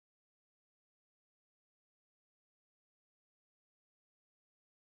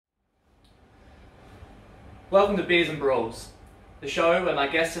Welcome to Beers and Brawls, the show where my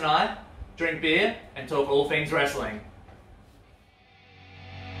guests and I drink beer and talk all things wrestling.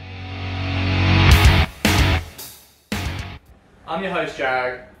 I'm your host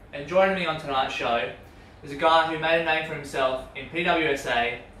Jared, and joining me on tonight's show is a guy who made a name for himself in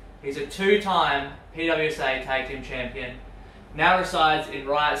PWSA. He's a two-time PWSA Tag Team Champion, now resides in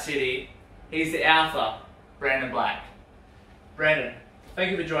Riot City. He's the Alpha, Brandon Black. Brandon,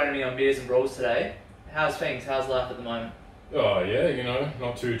 thank you for joining me on Beers and Brawls today. How's things? How's life at the moment? Oh yeah,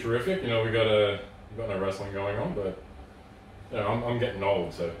 not too terrific. We got no wrestling going on, but I'm getting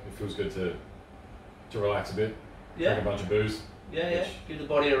old, so it feels good to relax a bit. Yeah. Drink a bunch of booze. Yeah. Give the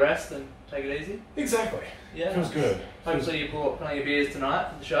body a rest and take it easy. Exactly. Yeah. Feels good. Hopefully you brought plenty of beers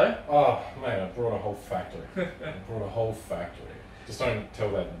tonight for the show. Oh man, I brought a whole factory. Just don't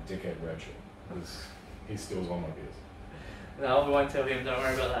tell that dickhead Rachel, because he steals all my beers. No, we won't tell him. Don't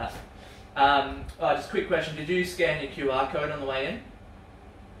worry about that. Just a quick question. Did you scan your QR code on the way in?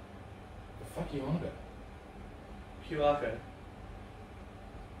 The fuck are you on about? QR code.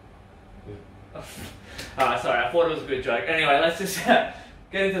 Alright, sorry, I thought it was a good joke. Anyway, let's just get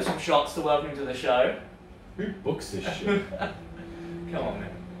into some shots to welcome you to the show. Who books this shit? Come on,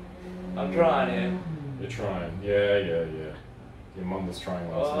 man. I'm trying here. You're trying. Yeah. Your mum was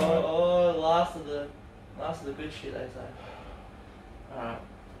trying last night. Last of the good shit, they say. Alright.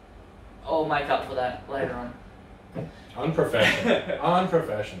 I'll make up for that later on.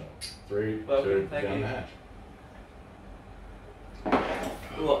 Unprofessional. 3, Welcome, 2, thank down you. the hatch.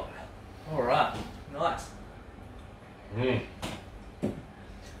 Look. Alright, nice.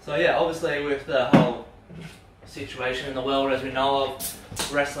 So yeah, obviously with the whole situation in the world as we know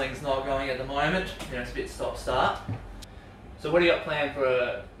of, wrestling's not going at the moment. It's a bit stop-start. So what do you got planned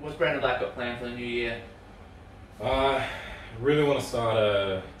what's Brandon Black got planned for the new year? Really want to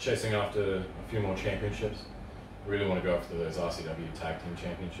start chasing after a few more championships. Really want to go after those RCW Tag Team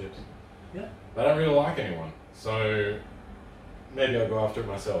Championships. Yeah. But I don't really like anyone, so maybe I'll go after it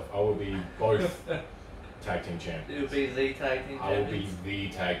myself. I will be both Tag Team Champions. You'll be the Tag Team Champions? I will be the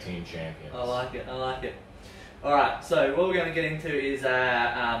Tag Team Champions. I like it. Alright, so what we're going to get into is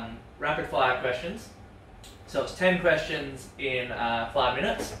rapid fire questions. So it's 10 questions in 5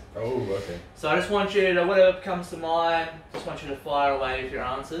 minutes. Oh, okay. So I just want you to, whatever comes to mind, just want you to fire away with your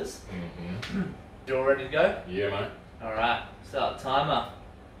answers. Mm-hmm. You all ready to go? Yeah, mate. Alright, start the timer.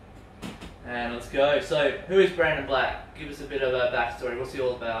 And let's go. So, who is Brandon Black? Give us a bit of a backstory. What's he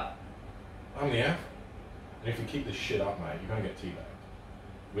all about? I'm the Alpha. And if you keep this shit up, mate, you're going to get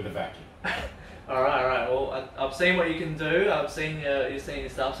teabagged. With a vacuum. Alright. Well, I've seen what you can do. You've seen your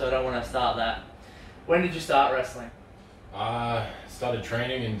stuff, so I don't want to start that. When did you start wrestling? Started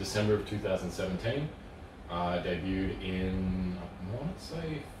training in December of 2017. Debuted in, I want to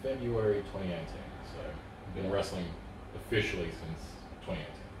say, February 2018. So, I've been wrestling officially since 2018.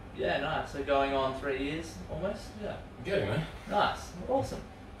 Yeah, nice. So going on 3 years, almost? Yeah. Getting there. Nice. Awesome.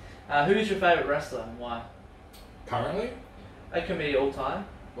 Who's your favourite wrestler and why? Currently? It can be all time.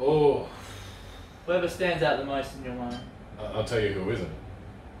 Oh. Whoever stands out the most in your mind. I'll tell you who isn't.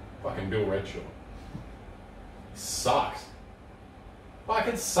 Fucking Bill Redshaw. Sucks.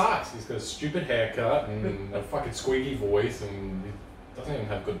 Fucking sucks. He's got a stupid haircut and a fucking squeaky voice and he doesn't even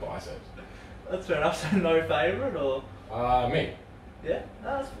have good biceps. That's fair enough. So no favourite or? Me. Yeah,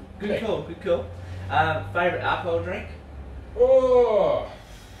 no, that's good call. Favourite alcohol drink? Oh,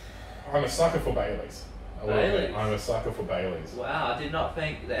 I'm a sucker for Baileys. Baileys? I'm a sucker for Baileys. Wow, I did not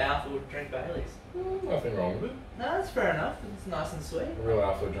think the Alpha would drink Baileys. Nothing wrong with it. No, that's fair enough. It's nice and sweet. A real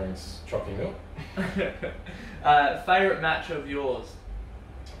Alpha drinks chalky milk. Favourite match of yours?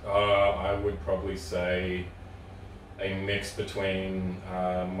 I would probably say a mix between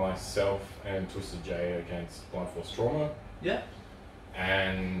myself and Twisted J against Blunt Force Trauma. Yeah.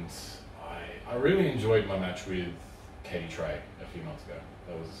 And I really enjoyed my match with Katie Trey a few months ago.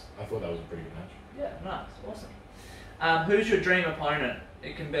 I thought that was a pretty good match. Yeah, nice, awesome. Who's your dream opponent?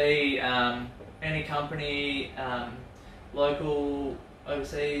 It can be any company, local,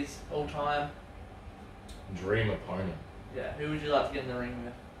 overseas, all time. Dream opponent. Yeah, who would you like to get in the ring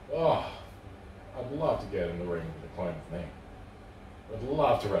with? Oh, I'd love to get in the ring with a clone of me. I'd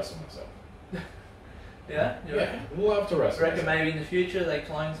love to wrestle myself. Yeah? I'd love to wrestle Reckon myself. maybe in the future they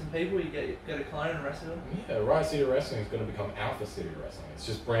clone some people, you get a clone and wrestle them? Yeah, Riot City Wrestling is going to become Alpha City Wrestling. It's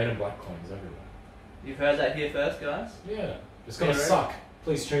just Brandon Black clones everywhere. You've heard that here first, guys? Yeah, it's going to suck.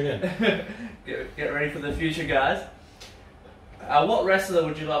 Please tune in. Get ready for the future, guys. What wrestler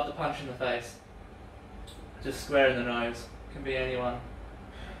would you love to punch in the face? Just square in the nose. Can be anyone.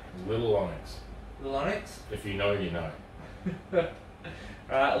 Little Onyx. Little Onyx? If you know, you know.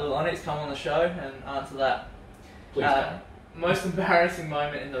 Alright, Little Onyx, come on the show and answer that. Please don't. Most embarrassing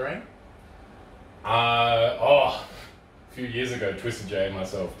moment in the ring? A few years ago, Twisted J and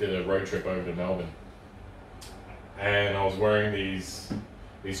myself did a road trip over to Melbourne, and I was wearing these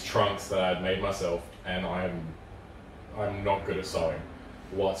trunks that I had made myself, and I'm not good at sewing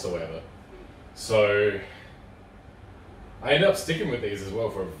whatsoever. So I ended up sticking with these as well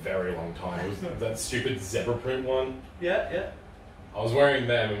for a very long time. It was that stupid zebra print one. Yeah. I was wearing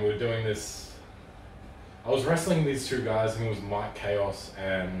them, and we were doing this. I was wrestling these two guys. I think it was Mike Chaos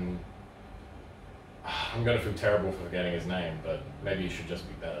and I'm gonna feel terrible for forgetting his name, but maybe he should just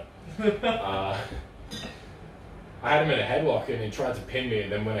be better. I had him in a headlock and he tried to pin me,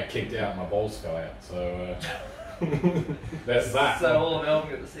 and then when I kicked out, my balls fell out. So there's that. So all of Melbourne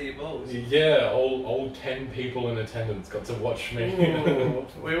got to see your balls. Yeah, all 10 people in attendance got to watch me. Ooh,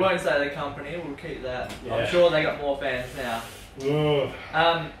 we won't say the company. We'll keep that. Yeah. I'm sure they got more fans now.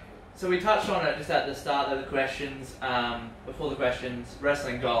 So we touched on it just at the start of the questions. Before the questions,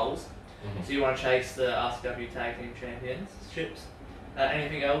 wrestling goals. Mm-hmm. So you want to chase the RCW Tag Team Championships.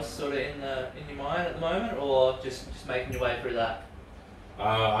 Anything else sort of in your mind at the moment, or just making your way through that?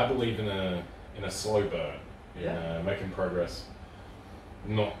 I believe in a slow burn, Yeah. Making progress,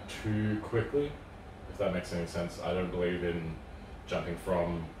 not too quickly, if that makes any sense. I don't believe in jumping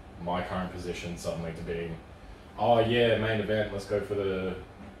from my current position suddenly to being, oh yeah, main event, let's go for the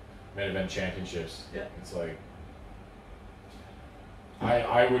main event championships. Yeah. It's like,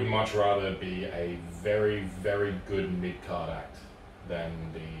 I would much rather be a very, very good mid-card act than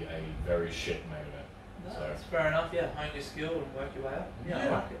be a very shit main event. No, So that's fair enough. Yeah, hone your skill and work your way up. Yeah, I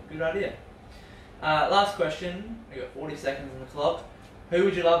Yeah. like it. Good idea. Last question. We got 40 seconds on the clock. Who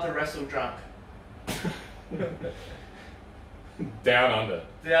would you love to wrestle drunk? down under.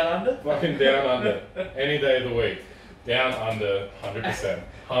 Down under? Fucking down under. Any day of the week. Down under, 100%.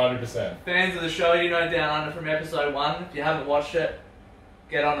 100%. Fans of the show, you know Down Under from episode 1. If you haven't watched it,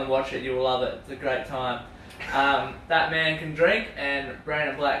 get on and watch it. You will love it. It's a great time. That man can drink, and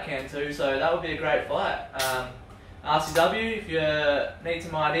Brandon Black can too, so that would be a great fight. RCW, if you need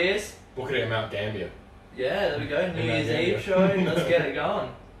some ideas, Book it at Mount Gambier. yeah, there we go. New In Year's November. Eve show. Let's get it going.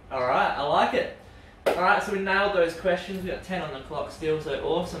 Alright, I like it. Alright, so we nailed those questions. We got 10 on the clock still, so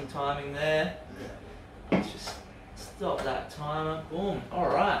awesome timing there. Let's just stop that timer. Boom.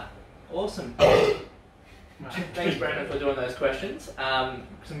 Alright. Awesome. Right, thanks, Brandon, for doing those questions.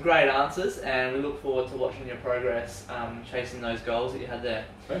 Some great answers, and we look forward to watching your progress, chasing those goals that you had there.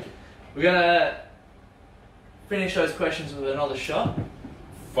 Thank you. We're going to finish those questions with another shot.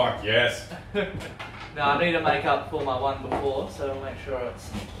 Fuck yes. Now, I need to make up for my one before, so we'll make sure it's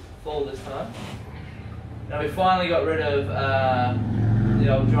full this time. Now, we finally got rid of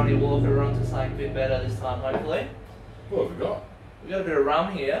the old Johnny Walker. We're on to something a bit better this time, hopefully. What have we got? We've got a bit of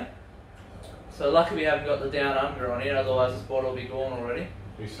rum here. So lucky we haven't got the Down Under on here, otherwise this bottle will be gone already.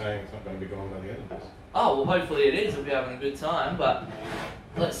 Who's saying it's not going to be gone by the end of this? Oh, well hopefully it is if we're having a good time, but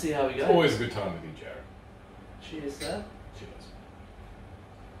let's see how we go. Always a good time with you, Jared. Cheers, sir.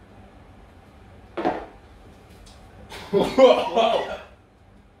 Cheers. Whoa,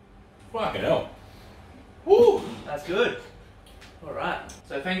 Fucking hell. Woo! that's good. Alright,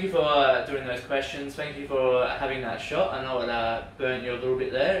 so thank you for doing those questions. Thank you for having that shot. I know it burnt you a little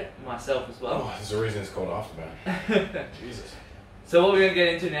bit there, myself as well. Oh, there's a reason it's called Afterburn. Jesus. So what we're going to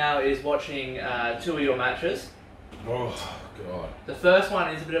get into now is watching two of your matches. Oh, God. The first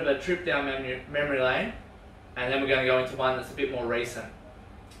one is a bit of a trip down memory lane, and then we're going to go into one that's a bit more recent.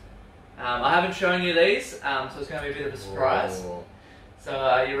 I haven't shown you these, so it's going to be a bit of a surprise. Oh. So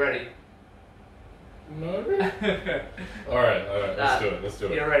are you ready? No? Alright, let's do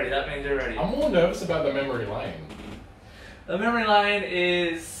it. You're ready, that means you're ready. I'm more nervous about the memory lane. The memory lane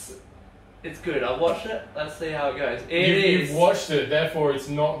is... it's good. I've watched it. Let's see how it goes. You've watched it, therefore it's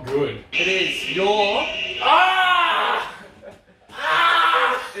not good. It is your... Ah!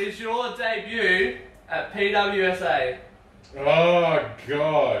 It's your debut at PWSA. Oh,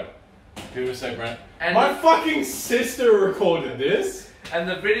 God. PWSA, Brent. And My fucking sister recorded this. And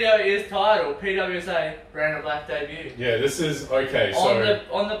the video is titled PWSA Brandon Black Debut. Yeah, this is... okay, so...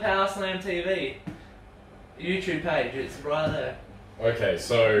 On the Power Slam TV YouTube page. It's right there. Okay,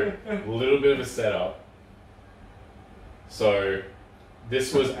 so a little bit of a setup. So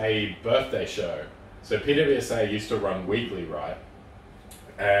this was a birthday show. So PWSA used to run weekly, right?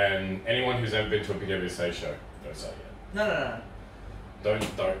 And anyone who's ever been to a PWSA show, don't say it yet. No. Don't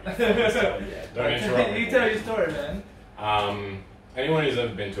interrupt me. You tell your story, man. Anyone who's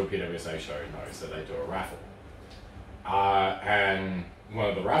ever been to a PWSA show knows that they do a raffle. And one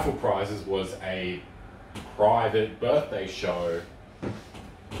of the raffle prizes was a private birthday show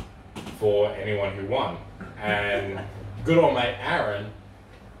for anyone who won. And good old mate Aaron,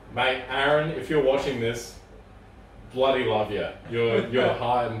 if you're watching this, bloody love you. You're the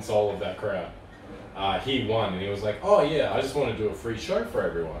heart and soul of that crowd. He won, and he was like, "Oh yeah, I just want to do a free show for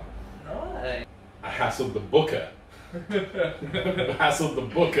everyone." Nice. I hassled the booker.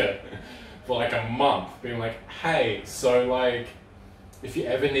 For like a month, being like, "Hey, so like, if you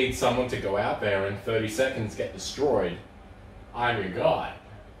ever need someone to go out there in 30 seconds get destroyed, I'm your guy."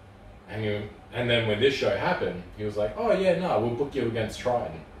 And then when this show happened, he was like, "Oh yeah, no, we'll book you against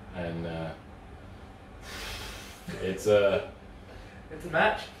Triton." And it's a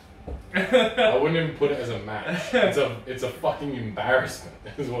match. I wouldn't even put it as a match. It's a fucking embarrassment,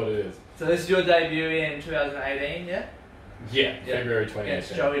 is what it is. So this is your debut in 2018, yeah? Yeah, February 2018.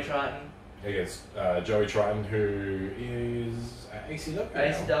 Against Joey Triton. Against Joey Triton, who is at ACW now.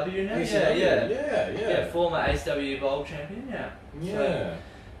 ACW now? ACW, Yeah, former ACW Bowl champion, yeah. Yeah. So,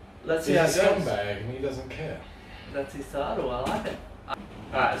 let's see how it He's a goes. scumbag and he doesn't care. That's his title, I like it.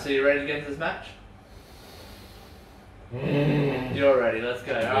 Alright, so you ready to get into this match? You're ready, let's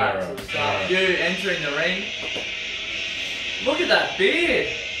go. Alright, so we'll start with you entering the ring. Look at that beard!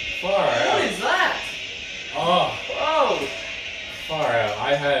 Far out. What is that? Oh, Oh! far out.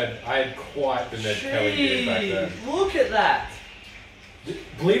 I had quite the Ned Kelly beard back then. Look at that!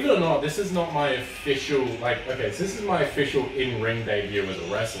 Believe it or not, this is not my official, so this is my official in-ring debut as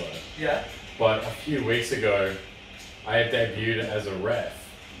a wrestler. Yeah. But a few weeks ago, I had debuted as a ref.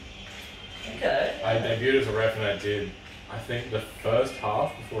 Okay. I debuted as a ref and I did, I think, the first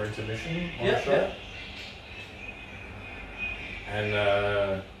half before intermission on the show. Yeah. And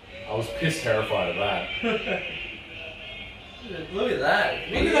I was pissed terrified of that. Look at that.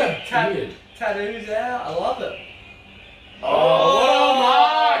 Look at that beard. Tattoos out. I love it.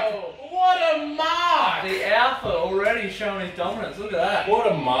 Oh, what a mark! The alpha already showing his dominance. Look at that.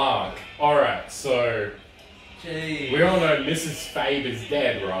 What a mark. Alright, so Jeez. we all know Mrs. Fabe is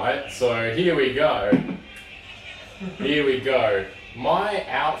dead, right? So here we go. Here we go. My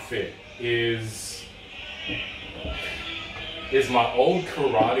outfit is my old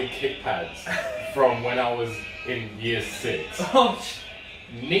karate kick pads from when I was in year 6. Oh,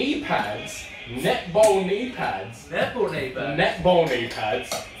 Knee pads, netball knee pads. netball knee back. Netball knee pads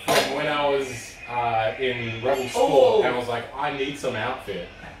from when I was in Rebel Sport. Oh. And I was like, I need some outfit.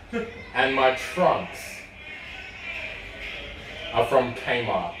 And my trunks are from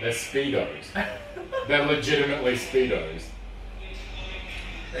Kmart. They're Speedos. They're legitimately Speedos.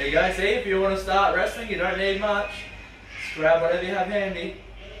 There you go. See, if you want to start wrestling, you don't need much. Just grab whatever you have handy.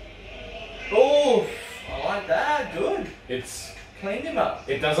 Oh, I like that. Good. Cleaned him up.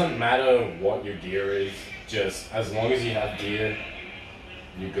 It doesn't matter what your gear is, just as long as you have gear,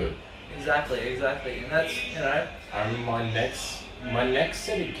 you're good. Exactly. And that's, My next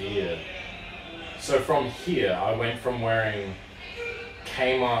set of gear. So from here, I went from wearing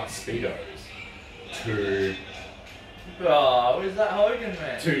Kmart Speedos to what is that Hogan,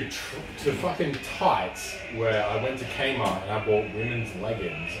 man? to fucking tights, where I went to Kmart and I bought women's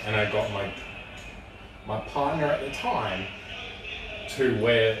leggings, and I got my partner at the time to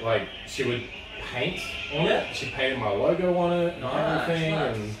wear, she would paint on it. She painted my logo on it and everything,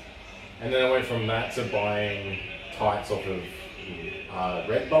 nice. and then I went from that to buying tights off of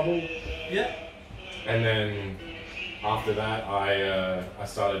Redbubble. Yeah. And then after that, I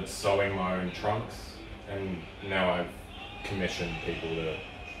started sewing my own trunks, and now I've commissioned people to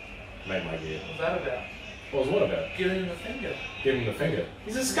make my gear. What's that about? What was what about? Giving him the finger. Give him the finger.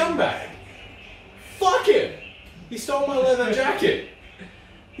 He's a scumbag. Fuck him! He stole my leather jacket.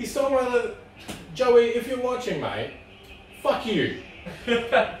 He stole my leather... Joey, if you're watching, mate, fuck you.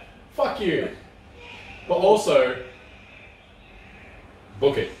 Fuck you. But also,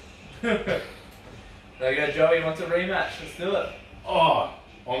 book it. There you go, Joey wants a rematch. Let's do it. Oh,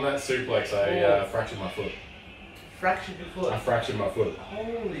 on that suplex, I fractured my foot. Fractured your foot? I fractured my foot.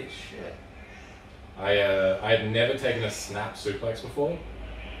 Holy shit. I had never taken a snap suplex before.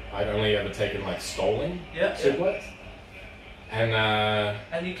 I'd only ever taken stolen suplex.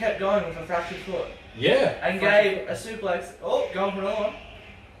 And you kept going with a fractured foot. Yeah. And gave a suplex. Oh, going for another one.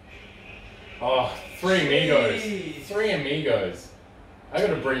 Oh, three amigos. Jeez. Three amigos. I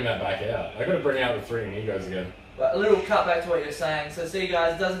gotta bring that back out. I gotta bring out the three amigos again. But a little cut back to what you're saying. So see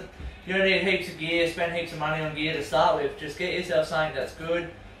guys, you don't need heaps of gear, spend heaps of money on gear to start with. Just get yourself something that's good,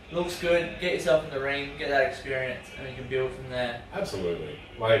 looks good, get yourself in the ring, get that experience, and you can build from there. Absolutely.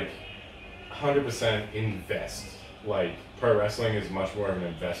 100% invest. Pro wrestling is much more of an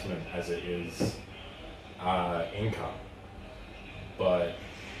investment as it is income. But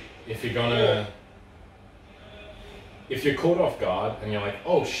if you're gonna... If you're caught off guard and you're like,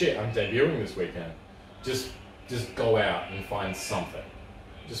 oh shit, I'm debuting this weekend. just go out and find something.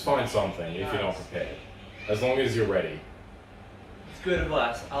 Just find something if you're not prepared. As long as you're ready. It's good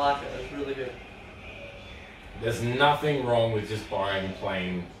advice. I like it. It's really good. There's nothing wrong with just buying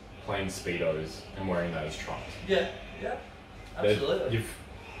plain Speedos and wearing that as trunks. Yeah, absolutely.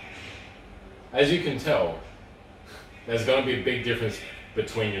 As you can tell, there's going to be a big difference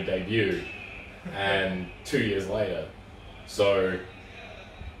between your debut and 2 years later. So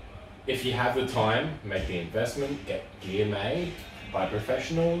if you have the time, make the investment, get gear made by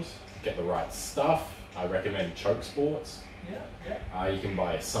professionals, get the right stuff. I recommend Choke Sports. You can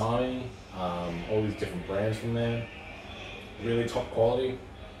buy Asani, all these different brands from there. Really top quality.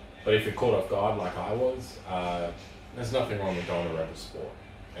 But if you're caught off guard like I was, there's nothing wrong with going to Rebel Sport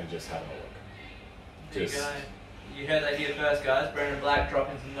and just having a look. There you go. You heard that here first, guys. Brendan Black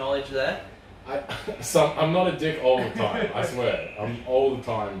dropping some knowledge there. I'm not a dick all the time, I swear. I'm all the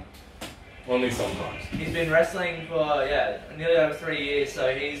time, only sometimes. He's been wrestling for, nearly over 3 years,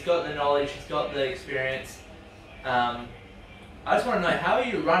 so he's got the knowledge, he's got the experience. I just want to know, how are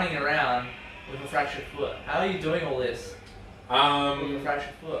you running around with a fractured foot? How are you doing all this with a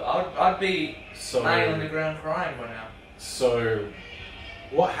fractured foot? I'd be laying on the ground crying by now. So,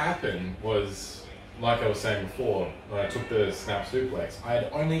 what happened was, like I was saying before, when I took the snap suplex, I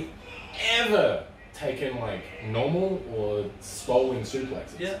had only ever taken like normal or swollen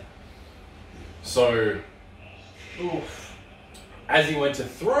suplexes. Yeah. So, oof. As he went to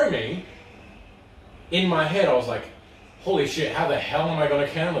throw me, in my head I was like, holy shit, how the hell am I going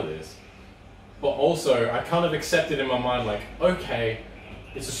to counter this? But also, I kind of accepted in my mind like, okay,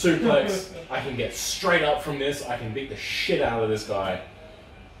 it's a suplex, I can get straight up from this, I can beat the shit out of this guy.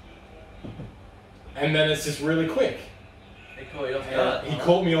 And then it's just really quick. He caught you off guard. He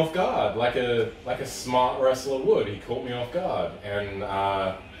caught me off guard, like a smart wrestler would. He caught me off guard. And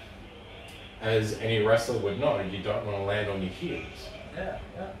as any wrestler would know, you don't want to land on your heels. Yeah.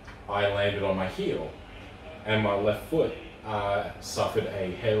 I landed on my heel, and my left foot suffered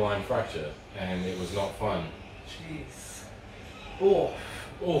a hairline fracture, and it was not fun. Jeez. Oh.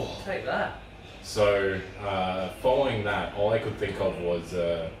 Take that. So, following that, all I could think of was,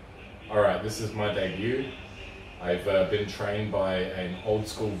 alright, this is my debut. I've been trained by an old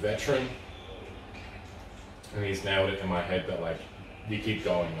school veteran, and he's nailed it in my head that like, you keep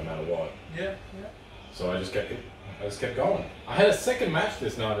going no matter what. Yeah. So I just kept going. I had a second match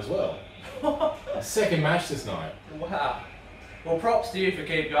this night as well. A second match this night. Wow. Well, props to you for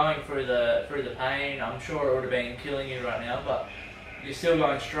keep going through the pain. I'm sure it would have been killing you right now, but you're still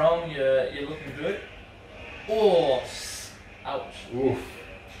going strong. You're looking good. Oh, ouch. Oof.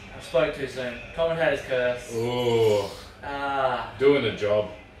 I spoke too soon. Commentator's curse. Ooh. Doing the job.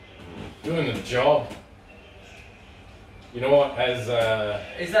 Doing the job. You know what? As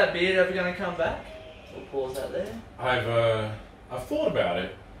is that beard ever going to come back? We'll pause that there. I've thought about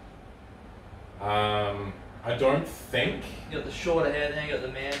it. I don't think. You got the shorter hair, then you got the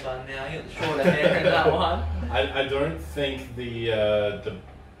man bun now. You got the shorter hair in that one. I don't think the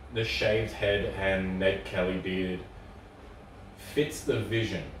shaved head and Ned Kelly beard fits the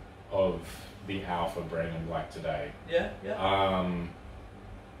vision of the alpha Brandon Black today. Yeah.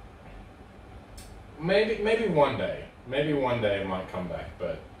 Maybe one day. Maybe one day it might come back,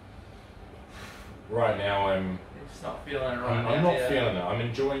 but right now I'm just not feeling it right now. I'm not feeling it. I'm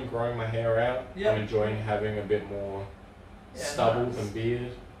enjoying growing my hair out. Yeah. I'm enjoying having a bit more stubble and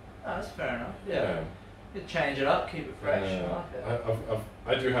beard. No, that's fair enough. Yeah. You change it up, keep it fresh. I like it.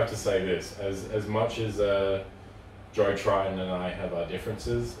 I do have to say this, as much as Joe Triton and I have our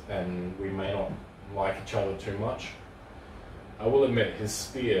differences, and we may not like each other too much, I will admit his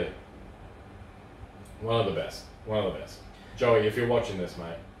spear, one of the best. Joey, if you're watching this,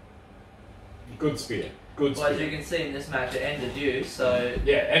 mate, good spear. Good spear. Well, as you can see in this match, it ended you, so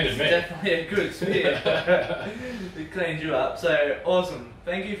yeah, ended me. Definitely a good spear. It cleaned you up. So awesome.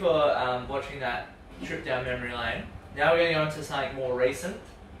 Thank you for watching that trip down memory lane. Now we're going to go into something more recent,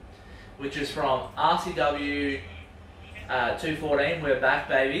 which is from RCW 214. We're back,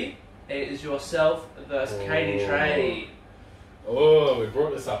 baby. It is yourself versus Katie Trey. Oh, we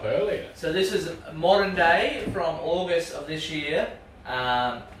brought this up earlier. So this is modern day from August of this year.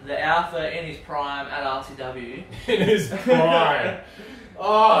 The alpha in his prime at RCW. In his prime.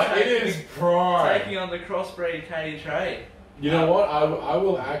 In his prime. Taking on the crossbreed Katie Trey. You know what? I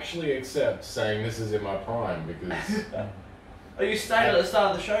will actually accept saying this is in my prime because... Well, you stated at the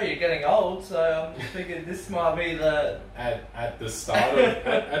start of the show you're getting old, so I'm thinking this might be the... At the start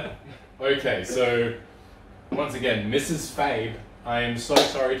of... Okay, so... Once again, Mrs. Fabe, I am so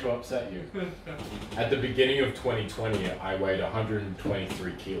sorry to upset you. At the beginning of 2020, I weighed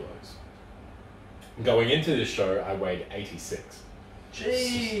 123 kilos. going into this show, I weighed 86.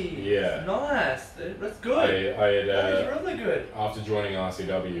 Gee, Yeah. Nice, dude. That's good. I had, That is really good. after joining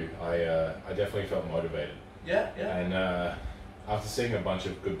RCW, I definitely felt motivated. Yeah. And after seeing a bunch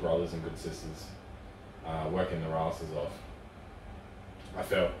of good brothers and good sisters working their asses off, I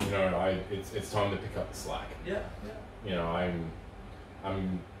felt, it's time to pick up the slack. Yeah.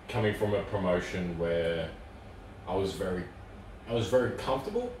 I'm coming from a promotion where I was very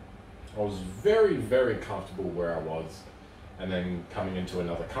comfortable. I was very, very comfortable where I was, and then coming into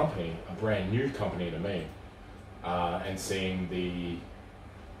another company, a brand new company to me, and seeing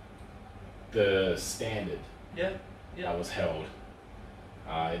the standard that was held,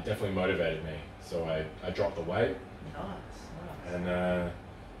 it definitely motivated me. So I dropped the weight. Nice. And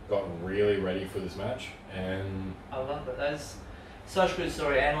got really ready for this match, and I love it. That's such a good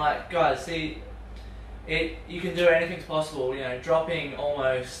story. And like, guys, see, you can do anything's possible. Dropping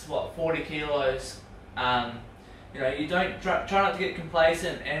almost 40 kilos. You don't try not to get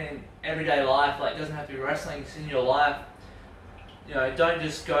complacent, and in everyday life, like, it doesn't have to be wrestling. It's in your life. Don't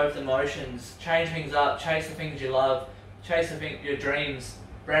just go with the motions. Change things up. Chase the things you love. Chase your dreams.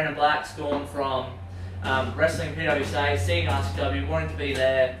 Brandon Black's gone from wrestling PWSA, seeing RCW, wanting to be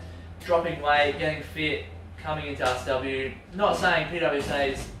there, dropping weight, getting fit, coming into RCW. Not saying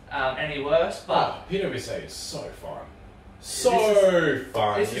PWSA is any worse, but PWSA is so fun.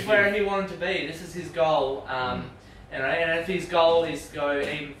 Fun. This is where he wanted to be. This is his goal. And if his goal is to go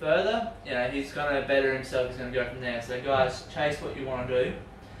even further, he's going to better himself. He's going to go from there. So guys, chase what you want to do,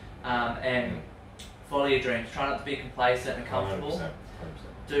 and follow your dreams. Try not to be complacent and comfortable. 100%.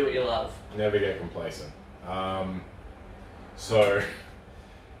 Do what you love. Never get complacent. So,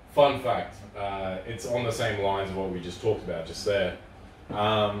 fun fact, it's on the same lines of what we just talked about just there.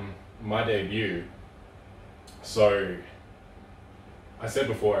 My debut, so I said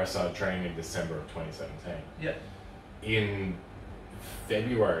before I started training in December of 2017. Yep. In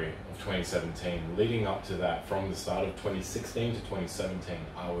February of 2017, leading up to that, from the start of 2016 to 2017,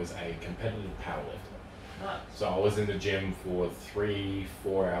 I was a competitive powerlifter. Nice. So I was in the gym for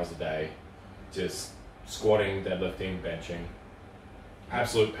 3-4 hours a day, just squatting, deadlifting, benching.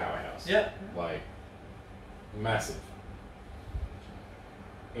 Absolute powerhouse. Yeah. Like, massive.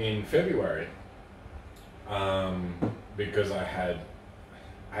 In February, because I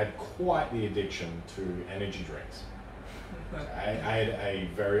had quite the addiction to energy drinks. I had a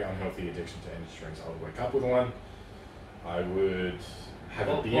very unhealthy addiction to energy drinks. I would wake up with one. I would have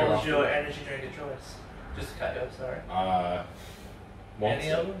a beer. What was your energy drink of choice? Just to cut you off, sorry. Monster.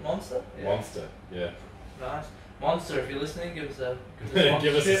 Any other? Monster? Yeah. Monster, yeah. Nice. Monster, if you're listening, give us a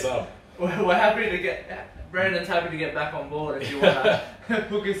give us a sub. We're happy to get, Brandon's happy to get back on board if you want to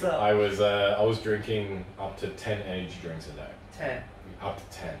hook us up. I was drinking up to 10 energy drinks a day. 10? Up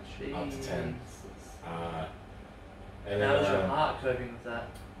to 10. Jeez. Up to 10. And how was your heart coping with that?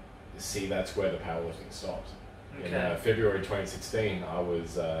 See, that's where the powerlifting stopped. Okay. In February 2016, I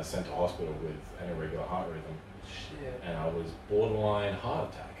was sent to hospital with an irregular heart rhythm. Shit. And I was borderline heart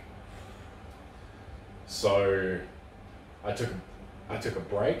attack. So I took a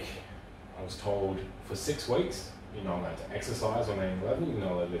break. I was told for 6 weeks, you're not allowed to exercise on any level, you're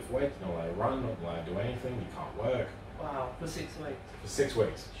not allowed to lift weights, you're not allowed to run, not allowed to do anything, you can't work. Wow, for 6 weeks? For 6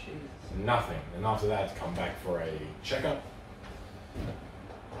 weeks. Jesus. Nothing. And after that, to come back for a checkup.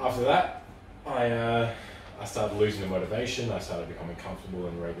 After that, I started losing the motivation. I started becoming comfortable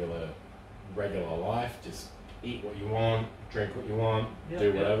in regular life. Just eat what you want, drink what you want,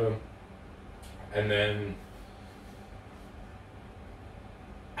 do whatever. And then,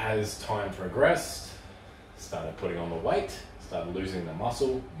 as time progressed, started putting on the weight, started losing the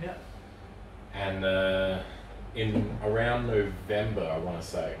muscle. Yeah. And in around November, I want to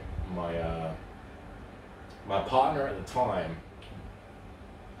say, my partner at the time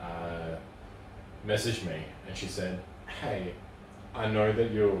messaged me, and she said, "Hey, I know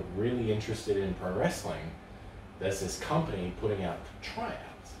that you're really interested in pro wrestling. There's this company putting out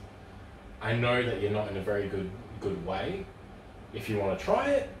tryouts. I know that you're not in a very good way. If you want to try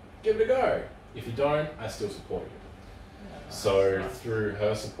it, give it a go. If you don't, I still support you." Yeah, so nice. Through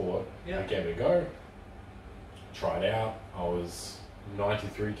her support, I gave it a go. Tried out. I was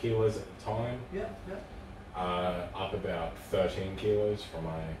 93 kilos at the time. Up about 13 kilos from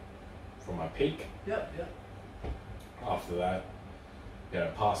my peak. After that,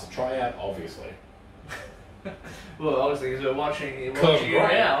 passed the tryout, obviously. Well, obviously, because we're watching you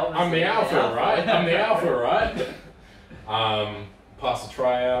now. I'm the alpha, right? I'm the alpha, right? Passed the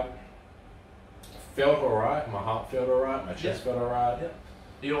tryout. Felt alright. My heart felt alright. My chest felt alright.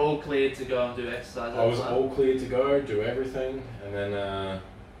 You're all cleared to go and do exercise. I was all cleared to go, do everything, and then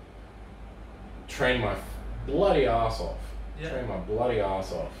trained my bloody ass off. Yeah. Trained my bloody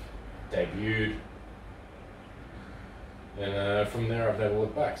ass off. Debuted. And from there, I've never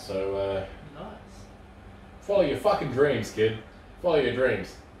looked back. So, Nice. follow your fucking dreams, kid. Follow your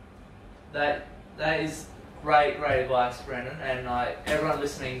dreams. That is great advice, Brendan. And like everyone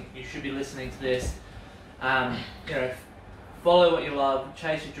listening, you should be listening to this. You know, follow what you love,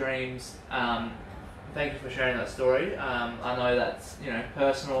 chase your dreams. Thank you for sharing that story. I know that's, you know,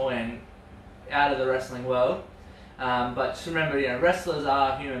 personal and out of the wrestling world. But just remember, you know, wrestlers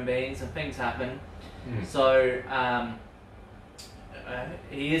are human beings and things happen. So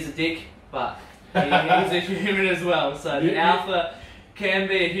he is a dick, but he is a human as well. So the alpha can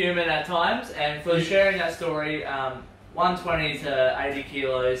be a human at times. And for sharing that story, 120 to 80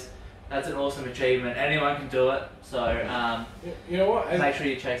 kilos, that's an awesome achievement. Anyone can do it. So you know what? make sure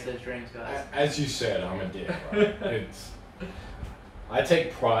you chase those dreams, guys. As you said, I'm a dick, right? I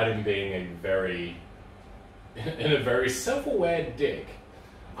take pride in being a very self-aware dick.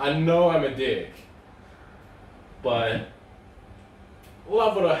 I know I'm a dick, but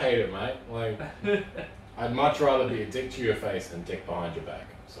love it or hate it, mate. Like, I'd much rather be a dick to your face than dick behind your back.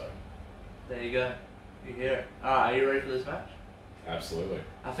 So there you go. You hear it. Alright, are you ready for this match? Absolutely.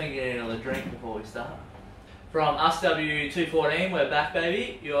 I think you need another drink before we start. From USW214, we're back,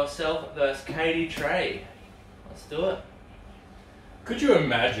 baby. Yourself versus Katie Trey. Let's do it. Could you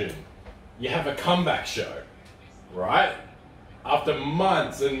imagine you have a comeback show, right? After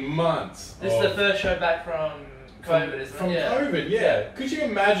months and months. This is the first show back from COVID, isn't it? From COVID, yeah. Could you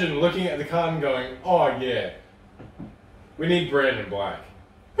imagine looking at the card and going, oh yeah, we need Brandon Black.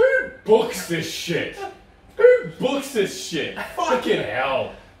 Who books this shit? Who books this shit? Fucking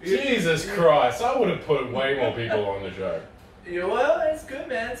hell. Jesus Christ. I would have put way more people on the show. Yeah, well, it's good,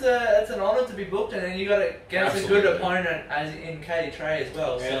 man. It's an honour to be booked, and then you got to get us a good opponent, as in Katie Trey as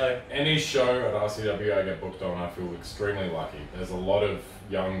well. So any show at RCW I get booked on, I feel extremely lucky. There's a lot of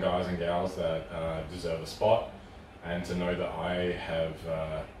young guys and gals that deserve a spot, and to know that I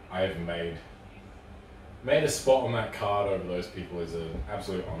have made a spot on that card over those people is an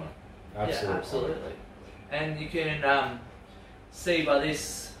absolute honour. Absolutely. And you can see by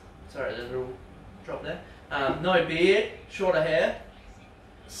this. Sorry, there's a little drop there. No beard, shorter hair.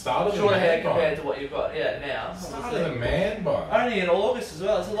 Shorter hair compared to what you've got now. Started the man bun. Only in August as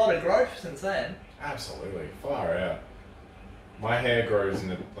well. There's a lot of growth since then. Absolutely, far out. My hair grows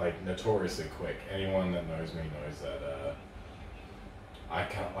notoriously quick. Anyone that knows me knows that I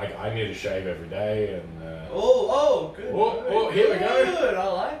can't. I need to shave every day and. Good. Oh, here we go. Good. I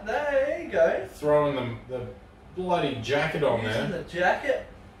like that. There you go. Throwing the bloody jacket on there. Using the jacket.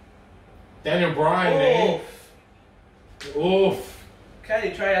 Daniel Bryan, Oof.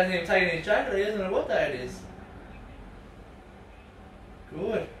 Katie Trey hasn't even taken his jacket. He doesn't know what day it is.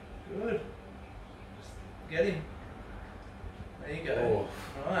 Good. Get him. There you go. Oh.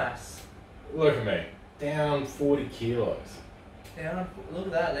 Nice. Look at me. Down 40 kilos. Down. Look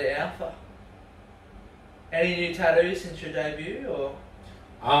at that. The alpha. Any new tattoos since your debut, or?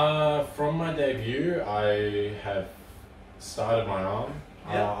 From my debut, I have started my arm.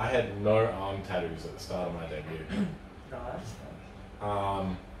 Yep. I had no arm tattoos at the start of my debut. Nice.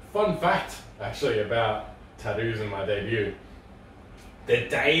 Fun fact, actually, about tattoos in my debut. The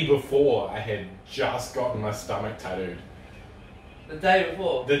day before, I had just gotten my stomach tattooed. The day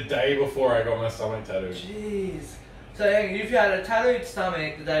before? The day before I got my stomach tattooed. Jeez. So you've had a tattooed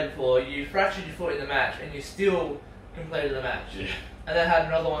stomach the day before, you fractured your foot in the match, and you still completed the match. Yeah. And then had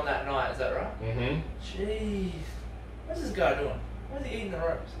another one that night, is that right? Mm-hmm. Jeez. What's this guy doing? Why is he eating the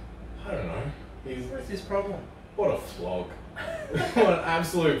ropes? I don't know. What's his problem? What a flog. What an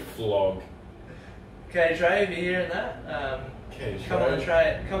absolute flog. Okay, Trey, if you're hearing that, come on the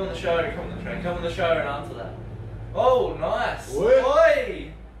show and answer that. Oh, nice. What?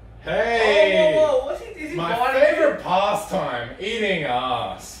 Oi! Hey! Whoa. What's he? Is he my biting favorite pastime, eating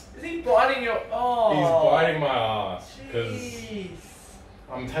ass. Is he biting your? Oh. He's biting my ass because Jeez.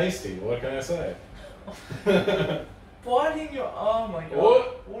 I'm tasty. What can I say? Biting your. Oh my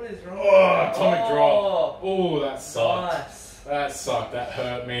god. What is wrong? Oh, atomic drop. Oh, that sucked. Nice. That sucked. That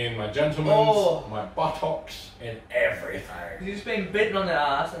hurt me in my gentleman's, my buttocks, and everything. You've just been bitten on the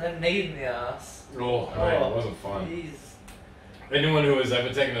ass and then kneed in the ass. Oh, man, it wasn't fun. Jeez. Anyone who has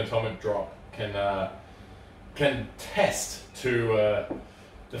ever taken an atomic drop can test to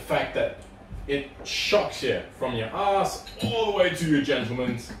the fact that it shocks you from your ass all the way to your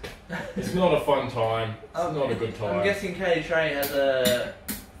gentleman's. It's not a fun time. It's not a good time. I'm guessing Katie Trey has a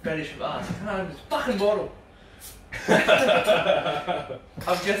fetish of ass. I can't have this fucking bottle.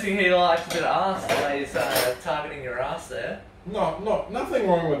 I'm guessing he likes a bit of ass, the way he's targeting your ass there. Nothing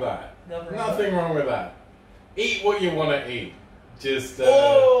wrong with that. Nothing wrong with that. Eat what you want to eat. Just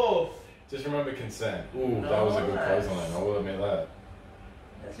remember consent. Ooh, that was a good clothesline. I will admit that.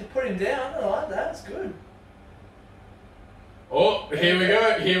 Yes, you put him down. I like that. That's good. Oh, here we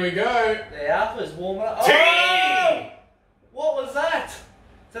go. Here we go. The alpha's warming up. Oh! What was that?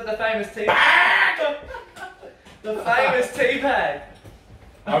 Is that the famous teabag? The famous teabag.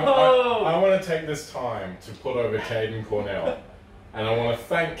 I want to take this time to put over Caden Cornell, and I want to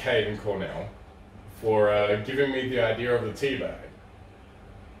thank Caden Cornell for giving me the idea of the teabag.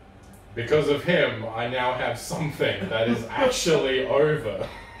 Because of him, I now have something that is actually over.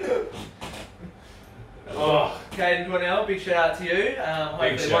 Oh. Caden Cornell, big shout out to you.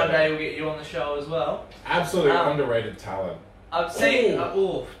 Hopefully one day we'll get you on the show as well. Absolutely underrated talent. I've seen.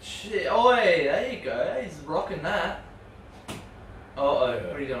 Shit! Oi, there you go. He's rocking that.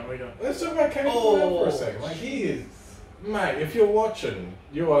 What are you doing? What are you doing? Let's talk about Caden Cornell for a second. Like, he is, mate. If you're watching,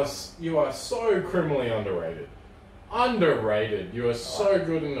 you are so criminally underrated. Underrated. You are so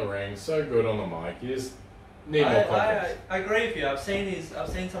good in the ring, so good on the mic. You just need more confidence. I agree with you. I've seen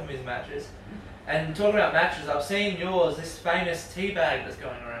some of his matches. And talking about matches, I've seen yours, this famous teabag that's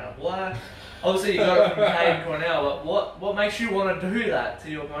going around. What? Obviously, you got it from Caden Cornell, but what makes you want to do that to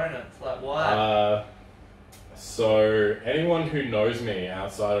your opponents? Like, why? So, anyone who knows me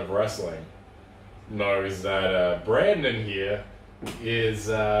outside of wrestling knows that Brandon here is,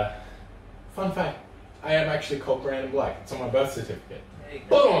 fun fact, I am actually called Brandon Black. It's on my birth certificate. There you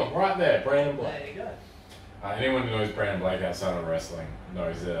go. Boom! Right there, Brandon Black. There you go. Anyone who knows Brandon Black outside of wrestling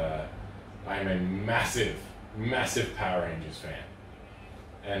knows that I am a massive, massive Power Rangers fan.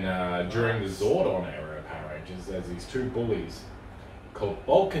 And during the Zordon era of Power Rangers, there's these two bullies called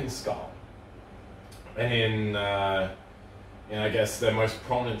Bulk and Skull. And in I guess their most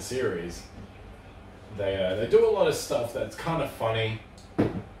prominent series, they do a lot of stuff that's kind of funny.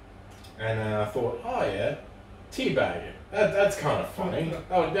 And I thought, oh yeah, teabagging. That's kind of funny.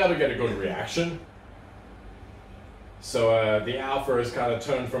 That'll get a good reaction. So the alpha has kind of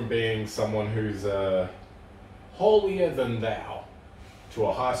turned from being someone who's holier than thou to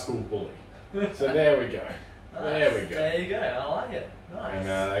a high school bully. So there we go. Nice. There we go. There you go. I like it. Nice.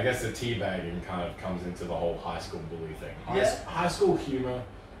 And I guess the teabagging kind of comes into the whole high school bully thing. High school humor.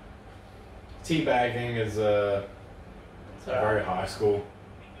 Teabagging is very high school.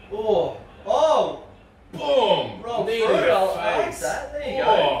 Oh! Boom! Roll Knee to through. the I like face. that. There you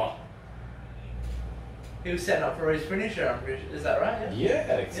go. He was setting up for his finisher, I'm pretty sure. Is that right?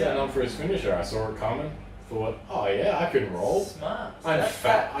 Yeah, setting up for his finisher. I saw it coming. Thought, oh yeah, I can roll. Smart. I'm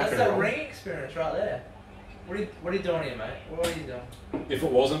fat. That's that ring experience right there. What are you doing here, mate? What are you doing? If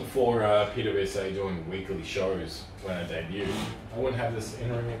it wasn't for PWSA doing weekly shows when I debuted, I wouldn't have this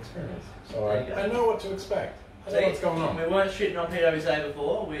in-ring experience. So I know what to expect. I know what's going on. We weren't shitting on PWSA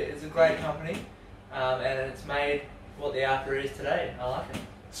before. It's a great company, and it's made what the Alpha is today. I like it.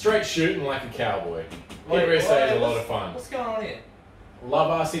 Straight shooting like a cowboy. PWSA is a lot of fun. What's going on here?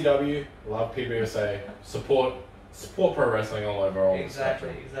 Love RCW, love PWSA, support pro wrestling all over all Exactly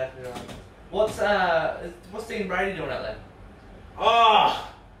right. What's Dean Brady doing out there?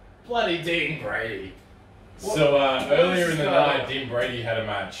 Bloody Dean Brady. So earlier in the night, Dean Brady had a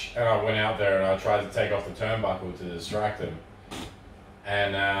match, and I went out there and I tried to take off the turnbuckle to distract him.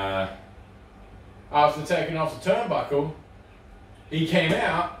 And after taking off the turnbuckle, he came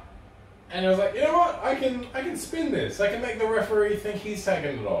out, and I was like, you know what? I can spin this. I can make the referee think he's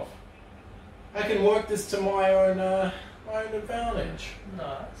taking it off. I can work this to my own advantage.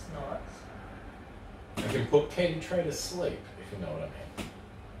 Nice. I can put Katie Trey to sleep, if you know what I mean.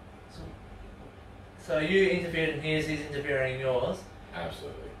 So you interfered in his, he's interfering in yours.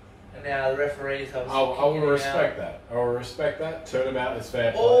 Absolutely. And now the referees have. I will respect that. I will respect that. Turnabout is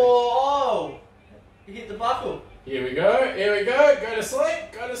fair play. Oh! You hit the buckle. Here we go. Go to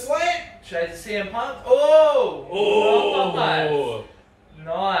sleep. Shades of CM Punk. Oh!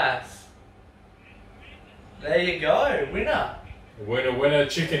 Nice. There you go. Winner. Winner,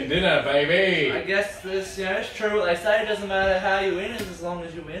 chicken dinner, baby. I guess this, it's true what they say. It doesn't matter how you win, it's as long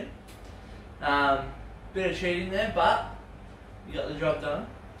as you win. Bit of cheating there, but you got the job done.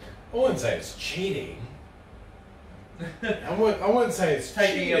 I wouldn't say it's cheating. I wouldn't say it's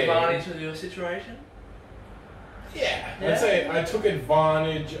taking cheating. advantage of your situation. Yeah, I'd say I took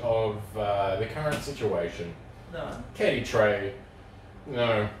advantage of the current situation. No. Katie Trey,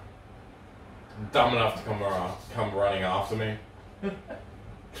 dumb enough to come running after me.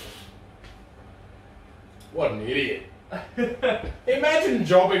 What an idiot. Imagine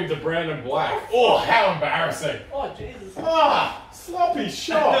jobbing to Brandon Black. Oh, how embarrassing. Oh, Jesus. Ah, sloppy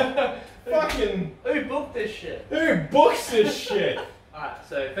shot. Fucking... Who booked this shit? Who books this shit? Alright,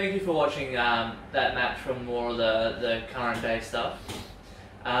 so thank you for watching that match from more of the current day stuff.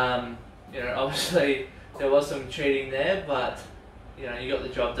 You know, obviously there was some cheating there, but you know, you got the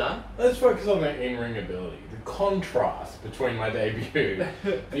job done. Let's focus on the in-ring ability. The contrast between my debut,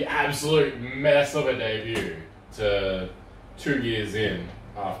 the absolute mess of a debut, to 2 years in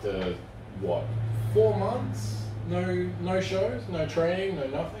after, what, 4 months? No shows, no training, no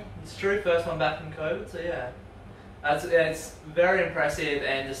nothing? It's true, first one back from COVID, so yeah. It's very impressive,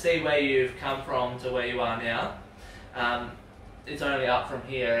 and to see where you've come from to where you are now, it's only up from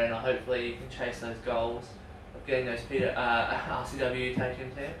here, and hopefully you can chase those goals of getting those RCW Tag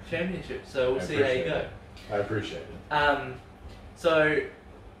Team Championships. So we'll see how you go. I appreciate it. So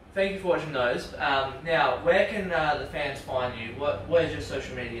thank you for watching those. Now, where can the fans find you? Where's your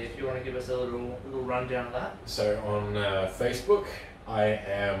social media? If you want to give us a little rundown of that. So on Facebook, I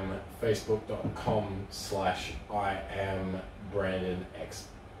am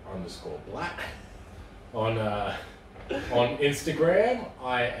facebook.com/IamBrandonX_Black. On Instagram,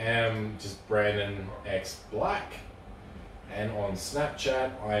 I am just Brandon X Black, and on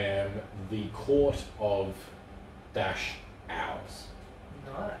Snapchat, I am the Court of Dash Owls.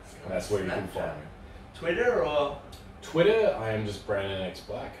 Nice. That's where you can find me. Twitter or? Twitter, I am just Brandon X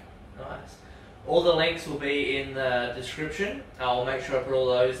Black. Nice. All the links will be in the description. I'll make sure I put all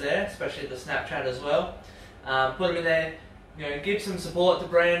those there, especially the Snapchat as well. Put them in there. You know, give some support to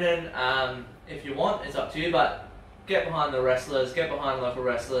Brandon if you want. It's up to you, but get behind the wrestlers, get behind local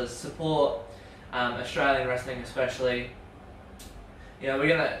wrestlers, support Australian wrestling especially. You know, we're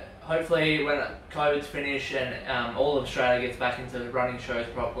gonna hopefully when COVID's finished and all of Australia gets back into running shows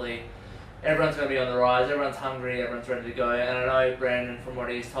properly, everyone's gonna be on the rise. Everyone's hungry. Everyone's ready to go. And I know Brandon, from what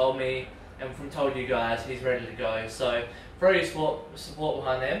he's told me and from told you guys, he's ready to go. So throw your support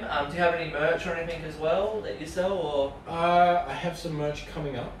behind them. Do you have any merch or anything as well that you sell, or? I have some merch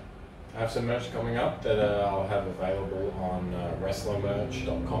coming up. That I'll have available on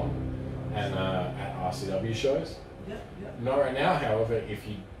wrestlermerch.com and at RCW shows. Yeah. Not right now, however, if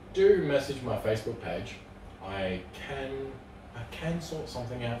you do message my Facebook page, I can sort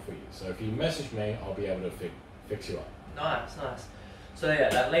something out for you. So if you message me, I'll be able to fix you up. Nice. So yeah,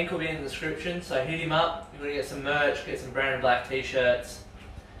 that link will be in the description, so hit him up. You're going to get some merch, get some Brandon Black t-shirts.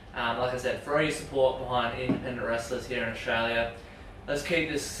 Like I said, throw your support behind independent wrestlers here in Australia. Let's keep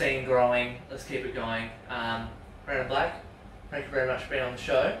this scene growing. Let's keep it going. Brandon Black, thank you very much for being on the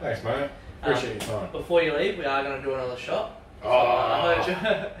show. Thanks, mate. Appreciate your time. Before you leave, we are going to do another shot.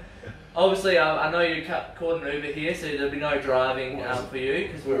 Oh. Obviously, I know you caught an Uber here, so there'll be no driving for you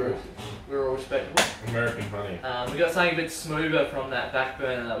because we're all respectable. American honey. We got something a bit smoother from that back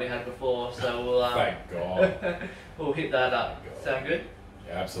burner that we had before, so we'll thank God. we'll hit that up. Sound good?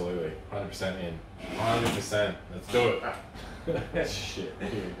 Yeah, absolutely. 100% in. 100%. Let's do it. Shit.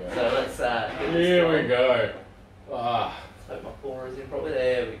 Here we go. So let's here we go. Let's hope my camera is in properly.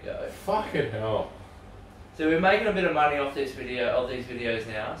 There we go. Fucking hell. So we're making a bit of money off these videos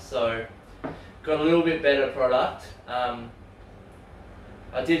now. So got a little bit better product. I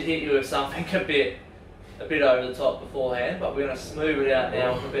did hit you with something a bit over the top beforehand, but we're gonna smooth it out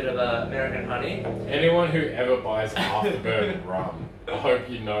now with a bit of American honey. Anyone who ever buys Afterburn rum, I hope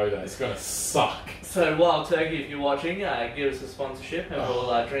you know that it's gonna suck. So Wild Turkey, if you're watching, give us a sponsorship and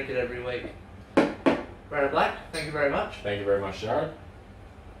we'll drink it every week. Brandon Black, thank you very much. Thank you very much, Jared.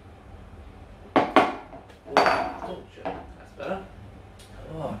 Oh, shit. That's better.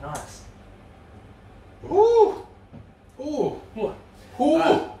 Oh, nice. Ooh! Ooh! Ooh.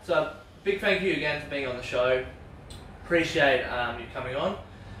 Ooh! So, big thank you again for being on the show. Appreciate you coming on.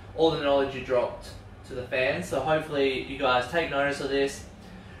 All the knowledge you dropped to the fans. So hopefully you guys take notice of this.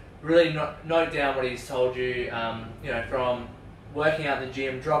 Really note down what he's told you. You know, from working out in the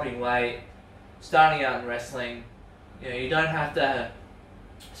gym, dropping weight, starting out in wrestling. You know, you don't have to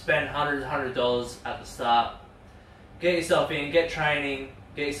spend hundreds of dollars at the start. Get yourself in, get training,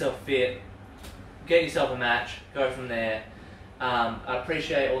 get yourself fit, get yourself a match, go from there. I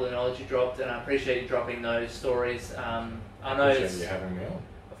appreciate all the knowledge you dropped, and I appreciate you dropping those stories. I know Appreciate you having me on.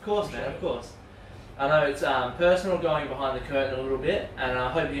 Of course, man, of course. I know it's personal, going behind the curtain a little bit, and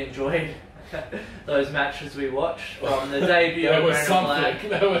I hope you enjoyed those matches we watched from the debut of Brandon Black.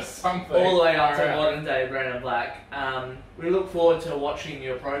 There was something. All the way up to modern day Brandon Black. We look forward to watching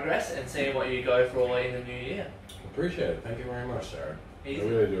your progress and seeing what you go for in the new year. Appreciate it. Thank you very much, Sarah. Easy. I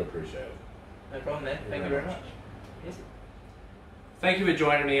really do appreciate it. No problem, man. Thank you very much. Easy. Thank you for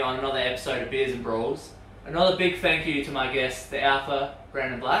joining me on another episode of Beers and Brawls. Another big thank you to my guest, the Alpha,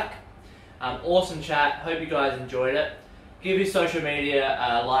 Brandon Black. Awesome chat. Hope you guys enjoyed it. Give your social media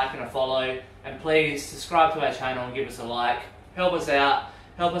a like and a follow, and please subscribe to our channel and give us a like. Help us out.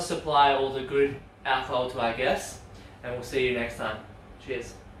 Help us supply all the good alcohol to our guests, and we'll see you next time.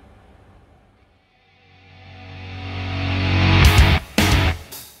 Cheers.